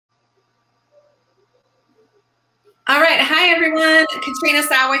All right. Hi, everyone. Katrina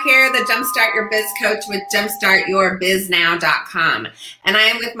Sawa here, the Jumpstart Your Biz Coach with jumpstartyourbiznow.com. And I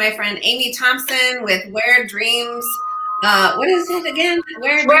am with my friend Amy Thompson with Where Dreams, what is it again?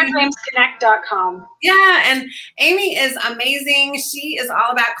 WhereDreamsConnect.com. Yeah, and Amy is amazing. She is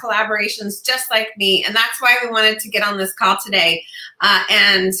all about collaborations just like me. And that's why we wanted to get on this call today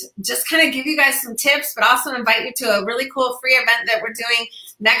and just kind of give you guys some tips, but also invite you to a really cool free event that we're doing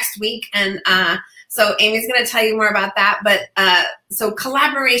next week. And so Amy's going to tell you more about that. But so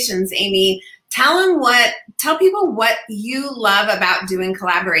collaborations, Amy, tell people what you love about doing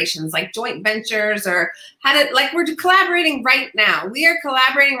collaborations, like joint ventures, or like we're collaborating right now. We are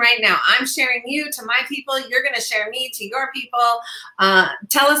collaborating right now. I'm sharing you to my people. You're going to share me to your people.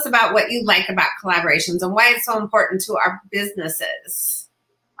 Tell us about what you like about collaborations and why it's so important to our businesses.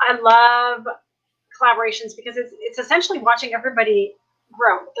 I love collaborations because it's essentially watching everybody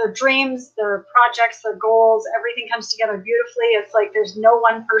grow. Their dreams, their projects, their goals, everything comes together beautifully. It's like there's no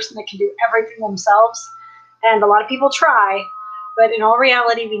one person that can do everything themselves. And a lot of people try, but in all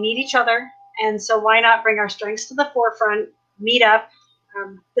reality, we need each other. And so why not bring our strengths to the forefront, meet up.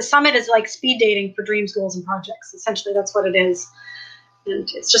 The summit is like speed dating for dreams, goals, and projects. Essentially, that's what it is. And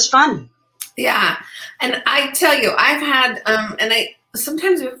it's just fun. Yeah. And I tell you, I've had,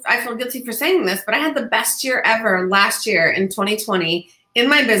 sometimes I feel guilty for saying this, but I had the best year ever last year in 2020 in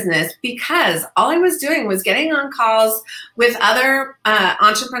my business because all I was doing was getting on calls with other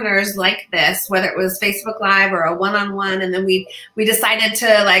entrepreneurs like this, whether it was Facebook Live or a one-on-one. And then we decided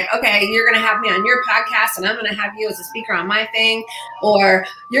to like, okay, you're going to have me on your podcast and I'm going to have you as a speaker on my thing, or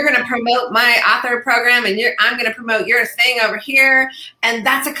you're going to promote my author program and I'm going to promote your thing over here. And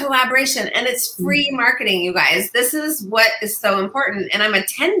that's a collaboration and it's free marketing, you guys. This is what is so important. And I'm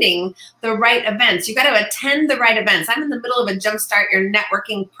attending the right events. You got to attend the right events. I'm in the middle of a Jumpstart Your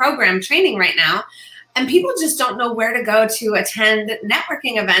Networking program training right now. And people just don't know where to go to attend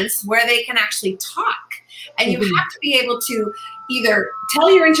networking events where they can actually talk. And you have to be able to either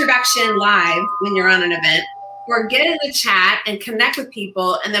tell your introduction live when you're on an event or get in the chat and connect with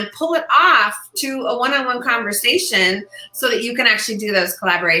people and then pull it off to a one-on-one conversation so that you can actually do those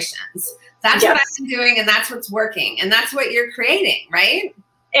collaborations. That's what I've been doing and that's what's working. And that's what you're creating, right?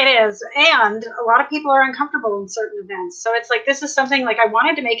 It is. And a lot of people are uncomfortable in certain events. So it's like, this is something like I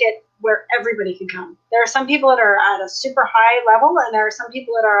wanted to make it where everybody can come. There are some people that are at a super high level and there are some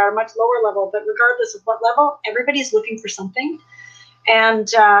people that are at a much lower level, but regardless of what level, everybody's looking for something. And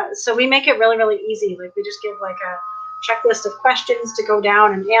so we make it really, really easy. Like we just give like a checklist of questions to go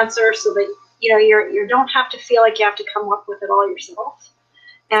down and answer so that, you know, you don't have to feel like you have to come up with it all yourself.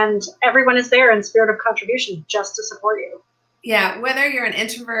 And everyone is there in spirit of contribution just to support you. Yeah, whether you're an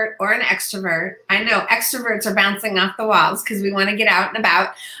introvert or an extrovert, I know extroverts are bouncing off the walls because we want to get out and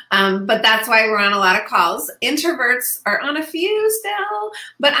about, but that's why we're on a lot of calls. Introverts are on a few still,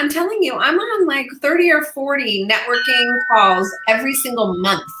 but I'm telling you, I'm on like 30 or 40 networking calls every single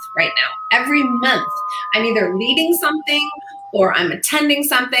month right now. Every month, I'm either leading something or I'm attending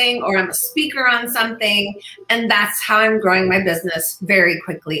something or I'm a speaker on something, and that's how I'm growing my business very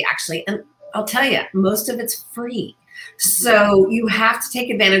quickly, actually. And I'll tell you, most of it's free. So you have to take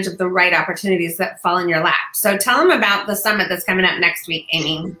advantage of the right opportunities that fall in your lap. So tell them about the summit that's coming up next week,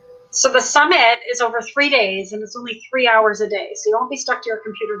 Amy. So the summit is over 3 days and it's only 3 hours a day. So you won't be stuck to your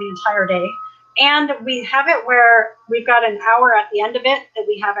computer the entire day. And we have it where we've got an hour at the end of it that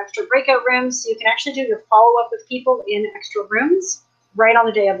we have extra breakout rooms. So you can actually do your follow-up with people in extra rooms right on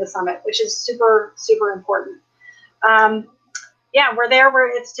the day of the summit, which is super, super important. Yeah, we're there where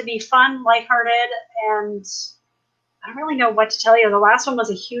it's to be fun, lighthearted, and I don't really know what to tell you. The last one was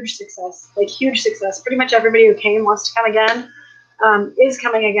a huge success, like huge success. Pretty much everybody who came wants to come again, is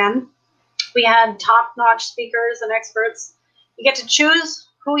coming again. We had top-notch speakers and experts. You get to choose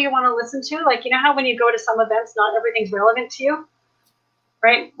who you want to listen to. Like, you know how when you go to some events, not everything's relevant to you,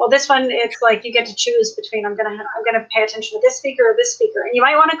 right? Well, this one, it's like you get to choose between I'm gonna pay attention to this speaker or this speaker, and you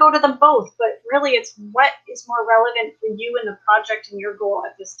might want to go to them both. But really, it's what is more relevant for you and the project and your goal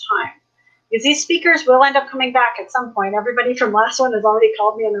at this time. Because these speakers will end up coming back at some point. Everybody from last one has already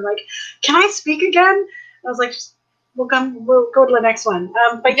called me and they're like, "Can I speak again?" I was like, we'll go to the next one.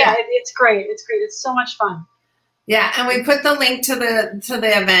 But yeah, it's great. It's great. It's so much fun. Yeah, and we put the link to the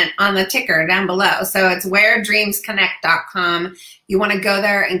event on the ticker down below. So it's wheredreamsconnect.com. You want to go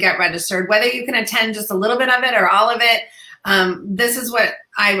there and get registered. Whether you can attend just a little bit of it or all of it, this is what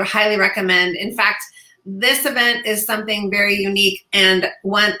I highly recommend. In fact, this event is something very unique, and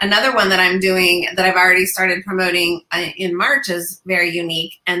another one that I'm doing that I've already started promoting in March is very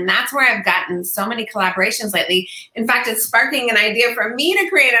unique, and that's where I've gotten so many collaborations lately. In fact, it's sparking an idea for me to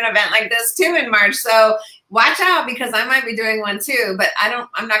create an event like this too in March. So watch out, because I might be doing one too, but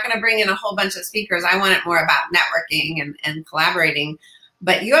I'm not going to bring in a whole bunch of speakers. I want it more about networking and collaborating.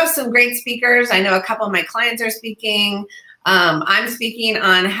 But you have some great speakers. I know a couple of my clients are speaking. I'm speaking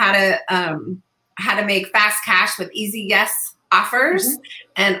on how to make fast cash with easy yes offers.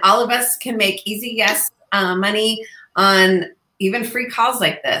 And all of us can make easy yes money on even free calls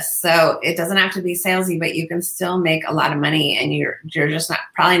like this. So it doesn't have to be salesy, but you can still make a lot of money, and you're just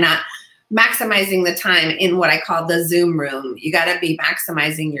probably not maximizing the time in what I call the Zoom room. You got to be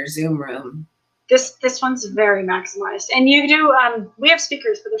maximizing your Zoom room. This one's very maximized. And you do, we have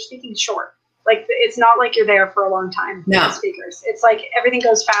speakers, but they're speaking short. Like, it's not like you're there for a long time. No. Speakers. It's like everything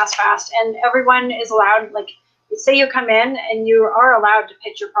goes fast, and everyone is allowed, like, say you come in and you are allowed to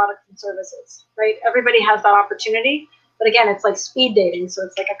pitch your products and services, right? Everybody has that opportunity. But again, it's like speed dating. So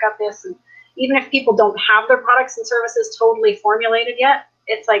it's like, I've got this. And even if people don't have their products and services totally formulated yet,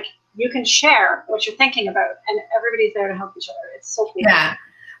 it's like you can share what you're thinking about, and everybody's there to help each other. It's so cool. Yeah.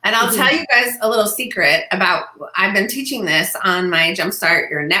 And I'll tell you guys a little secret about, I've been teaching this on my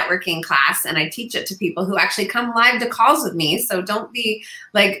Jumpstart Your Networking class, and I teach it to people who actually come live to calls with me. So don't be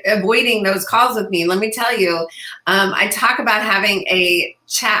like avoiding those calls with me. Let me tell you, I talk about having a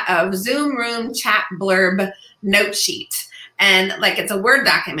Zoom room chat blurb note sheet. And like, it's a Word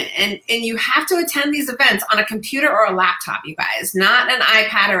document, and you have to attend these events on a computer or a laptop, you guys, not an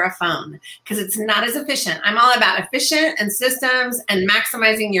iPad or a phone, because it's not as efficient. I'm all about efficient and systems and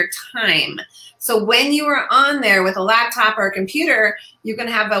maximizing your time. So when you are on there with a laptop or a computer, you can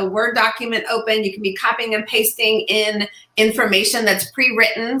have a Word document open. You can be copying and pasting in information that's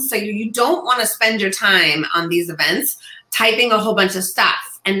pre-written. So you don't want to spend your time on these events typing a whole bunch of stuff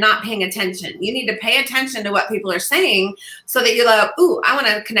and not paying attention. You need to pay attention to what people are saying so that you're like, ooh, I want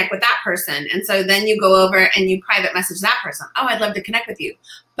to connect with that person. And so then you go over and you private message that person. Oh, I'd love to connect with you.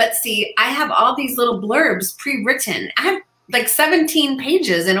 But see, I have all these little blurbs pre-written. I have like 17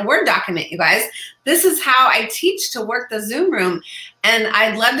 pages in a Word document, you guys. This is how I teach to work the Zoom room. And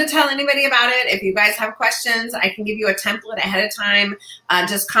I'd love to tell anybody about it. If you guys have questions, I can give you a template ahead of time.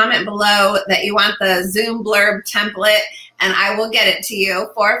 Just comment below that you want the Zoom blurb template, and I will get it to you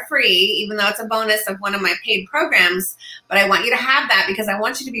for free, even though it's a bonus of one of my paid programs. But I want you to have that because I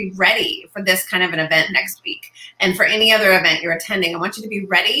want you to be ready for this kind of an event next week. And for any other event you're attending, I want you to be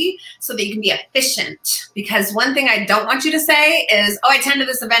ready so that you can be efficient. Because one thing I don't want you to say is, oh, I attended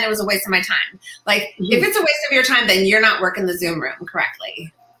this event, it was a waste of my time. Like, if it's a waste of your time, then you're not working the Zoom room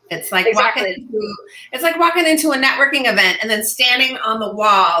correctly. It's like walking into a networking event and then standing on the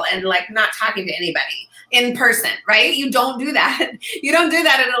wall and like not talking to anybody in person, right? You don't do that. You don't do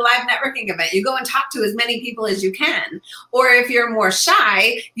that at a live networking event. You go and talk to as many people as you can. Or if you're more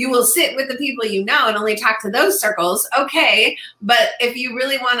shy, you will sit with the people you know and only talk to those circles. Okay. But if you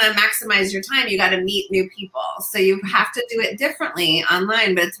really want to maximize your time, you got to meet new people. So you have to do it differently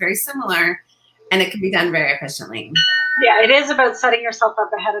online, but it's very similar and it can be done very efficiently. Yeah, it is about setting yourself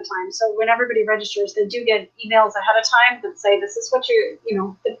up ahead of time. So when everybody registers, they do get emails ahead of time that say, this is what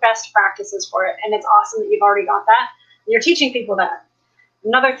the best practices for it. And it's awesome that you've already got that. And you're teaching people that.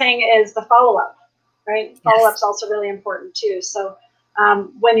 Another thing is the follow-up, right? Yes. Follow-up's also really important too. So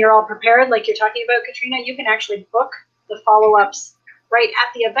when you're all prepared, like you're talking about, Katrina, you can actually book the follow-ups right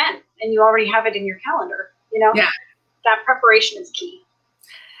at the event and you already have it in your calendar, Yeah. That preparation is key.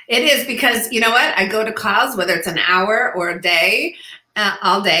 It is, because you know what? I go to calls, whether it's an hour or a day,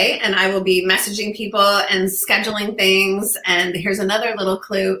 all day, and I will be messaging people and scheduling things. And here's another little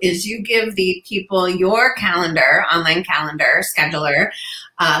clue is you give the people your calendar, online calendar scheduler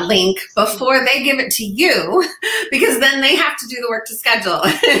link before they give it to you, because then they have to do the work to schedule.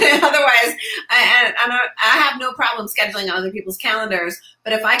 Otherwise, I have no problem scheduling on other people's calendars.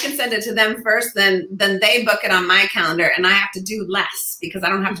 But if I can send it to them first, then they book it on my calendar, and I have to do less because I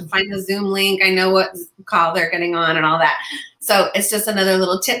don't have to find the Zoom link. I know what call they're getting on and all that. So it's just another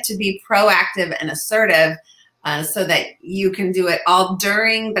little tip to be proactive and assertive so that you can do it all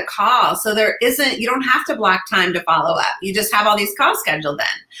during the call. So you don't have to block time to follow up. You just have all these calls scheduled then.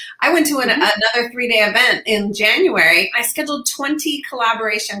 I went to another 3-day event in January. I scheduled 20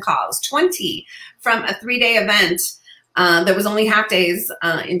 collaboration calls, 20 from a 3-day event. There was only half days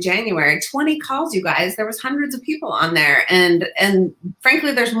in January. 20 calls, you guys. There was hundreds of people on there. And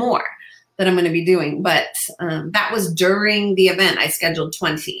frankly, there's more that I'm going to be doing. But that was during the event. I scheduled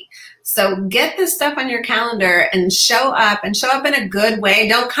 20. So get this stuff on your calendar and show up in a good way.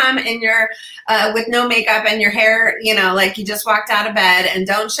 Don't come in your with no makeup and your hair, like you just walked out of bed, and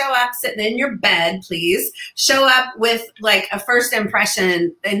don't show up sitting in your bed, please. Show up with like a first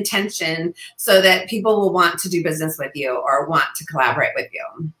impression intention so that people will want to do business with you or want to collaborate with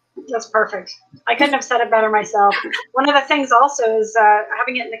you. That's perfect. I couldn't have said it better myself. One of the things also is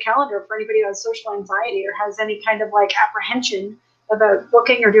having it in the calendar for anybody who has social anxiety or has any kind of like apprehension about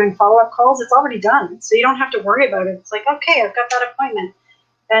booking or doing follow-up calls. It's already done. So you don't have to worry about it. It's like, okay, I've got that appointment.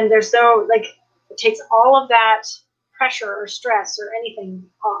 And there's no, like, it takes all of that pressure or stress or anything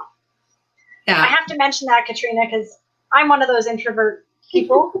off. Yeah. I have to mention that, Katrina, because I'm one of those introvert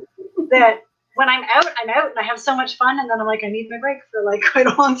people that when I'm out, and I have so much fun, and then I'm like, I need my break for like quite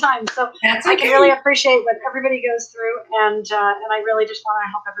a long time. So That's I okay. can really appreciate what everybody goes through, and I really just want to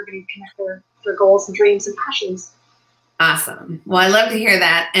help everybody connect their goals and dreams and passions. Awesome. Well, I love to hear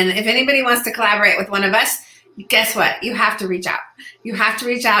that. And if anybody wants to collaborate with one of us, guess what? You have to reach out. You have to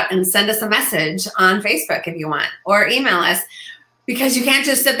reach out and send us a message on Facebook if you want, or email us, because you can't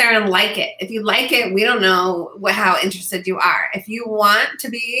just sit there and like it. If you like it, we don't know how interested you are. If you want to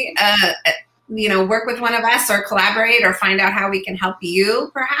be, work with one of us or collaborate or find out how we can help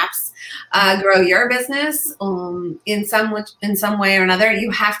you perhaps grow your business in some way or another, you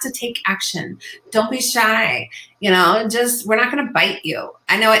have to take action. Don't be shy. We're not going to bite you.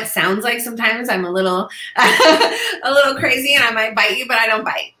 I know it sounds like sometimes I'm a little crazy and I might bite you, but I don't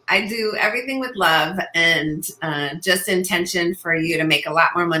bite. I do everything with love and just intention for you to make a lot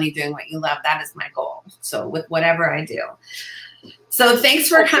more money doing what you love. That is my goal. So with whatever I do. So thanks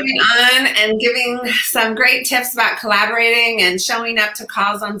for coming on and giving some great tips about collaborating and showing up to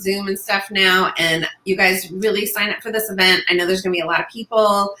calls on Zoom and stuff now. And you guys really sign up for this event. I know there's going to be a lot of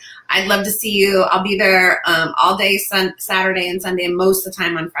people. I'd love to see you. I'll be there all day Saturday and Sunday and most of the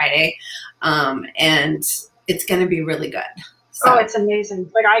time on Friday. And it's going to be really good. So. Oh, it's amazing.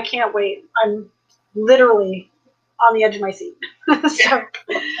 Like, I can't wait. I'm literally on the edge of my seat. So,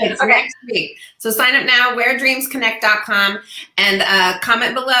 it's next week. So sign up now, wheredreamsconnect.com, and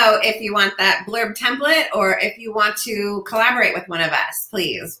comment below if you want that blurb template or if you want to collaborate with one of us,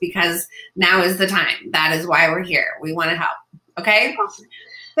 please, because now is the time. That is why we're here. We want to help. Okay? Awesome.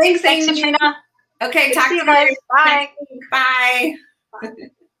 Thanks, Katrina. Okay, Good talk to you guys. you. Bye. Bye.